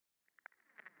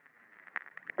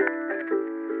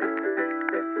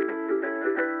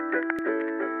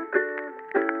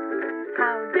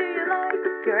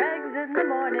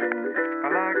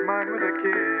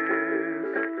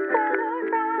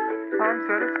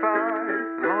satisfied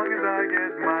as long as I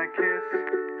get my kiss.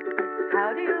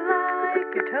 How do you like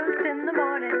your toast in the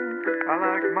morning? I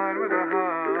like mine with a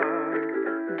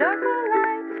hug. Dark or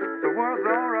light? The world's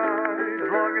alright as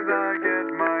long as I get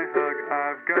my hug.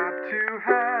 I've got to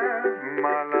have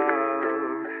my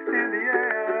love in the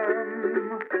AM.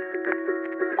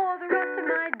 For the rest of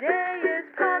my day is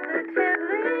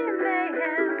positively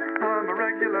mayhem. I'm a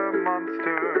regular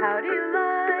monster. How do you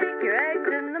like your eggs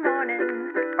in the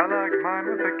morning? I like mine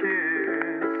with a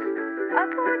kiss.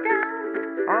 Up or down?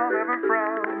 I'll never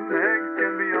frown. Eggs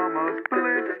can be almost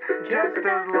bliss, just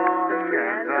as long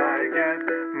as I get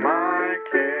my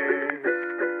kiss.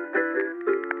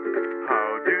 How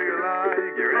do you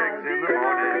like your eggs in the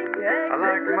morning? I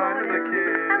like mine with a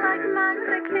kiss. I like mine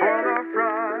with a kiss. Boiled or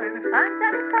fried, I'm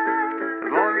satisfied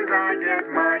as long as I get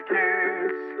my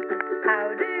kiss. How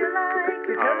do you like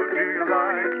your How toast do in you the like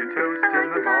morning? your toast I in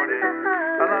like the mine with morning? a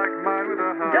hug. I like mine with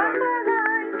a hug. Dark or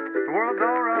light? The world's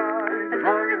alright as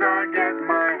long as I get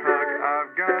my hug.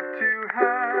 I've got to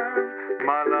have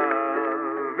my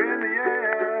love in the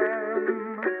AM.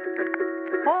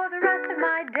 For the rest of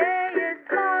my day is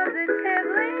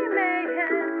positively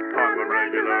mayhem. I'm a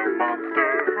regular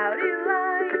monster. How do you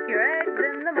like your eggs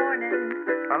in the morning?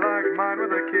 I like mine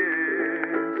with a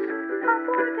kiss. Up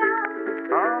or down?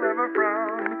 I'll never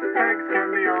frown. Eggs can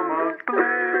be almost bliss,